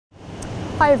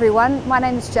Hi everyone, my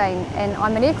name is Jane and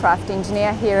I'm an aircraft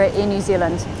engineer here at Air New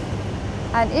Zealand.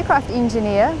 An aircraft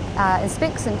engineer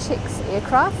inspects and checks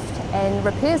aircraft and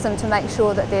repairs them to make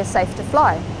sure that they're safe to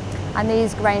fly. And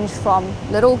these range from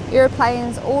little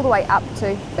aeroplanes all the way up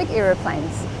to big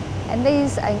aeroplanes. And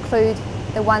these include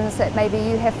the ones that maybe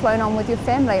you have flown on with your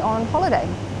family on holiday.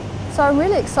 So I'm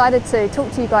really excited to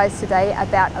talk to you guys today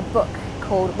about a book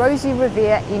called Rosie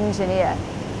Revere Engineer.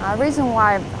 The reason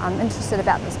why I'm interested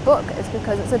about this book is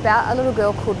because it's about a little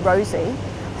girl called Rosie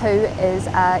who is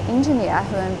an engineer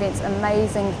who invents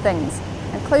amazing things,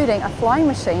 including a flying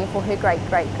machine for her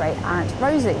great-great-great-aunt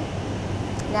Rosie.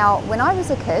 Now, when I was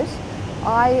a kid,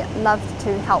 I loved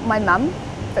to help my mum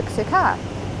fix her car,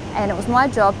 and it was my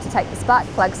job to take the spark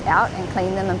plugs out and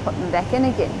clean them and put them back in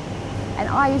again. And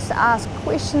I used to ask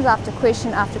questions after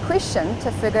question after question to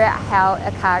figure out how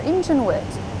a car engine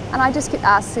worked. And I just kept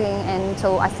asking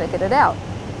until I figured it out.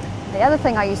 The other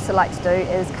thing I used to like to do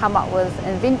is come up with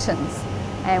inventions.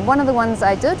 And one of the ones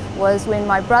I did was when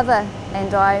my brother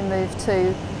and I moved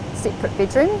to separate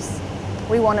bedrooms,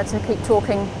 we wanted to keep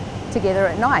talking together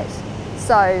at night.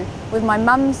 So with my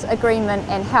mum's agreement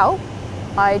and help,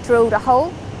 I drilled a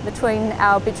hole between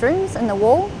our bedrooms in the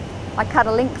wall. I cut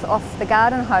a length off the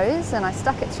garden hose and I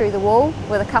stuck it through the wall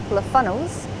with a couple of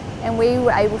funnels, and we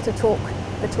were able to talk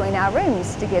between our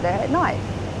rooms together at night.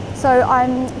 So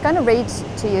I'm going to read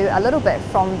to you a little bit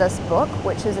from this book,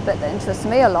 which is a bit that interests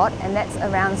me a lot, and that's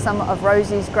around some of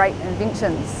Rosie's great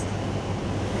inventions.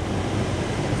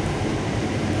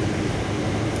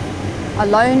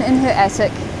 Alone in her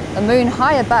attic, the moon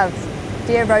high above,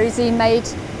 dear Rosie made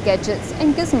gadgets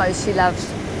and gizmos she loved.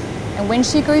 And when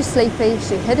she grew sleepy,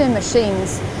 she hid her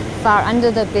machines far under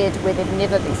the bed where they'd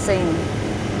never be seen.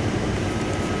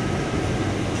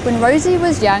 When Rosie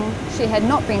was young, she had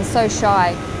not been so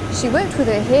shy. She worked with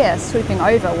her hair sweeping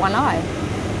over one eye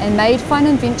and made fine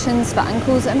inventions for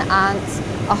uncles and aunts,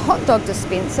 a hot dog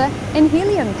dispenser and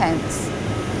helium pants.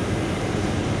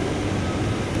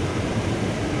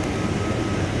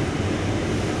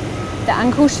 The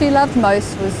uncle she loved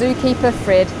most was zookeeper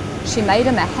Fred. She made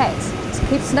him a hat to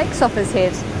keep snakes off his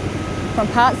head. From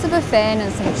parts of a fan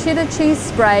and some cheddar cheese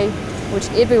spray, which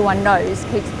everyone knows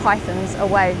keeps pythons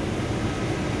away.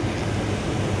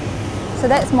 So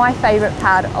that's my favourite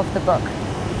part of the book.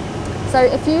 So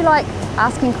if you like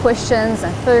asking questions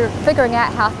and figuring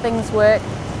out how things work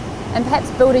and perhaps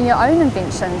building your own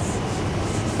inventions,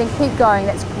 then keep going,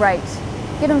 that's great.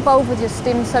 Get involved with your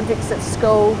STEM subjects at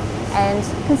school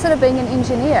and consider being an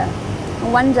engineer.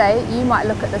 And one day you might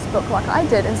look at this book like I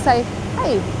did and say,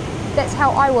 hey, that's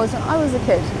how I was when I was a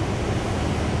kid.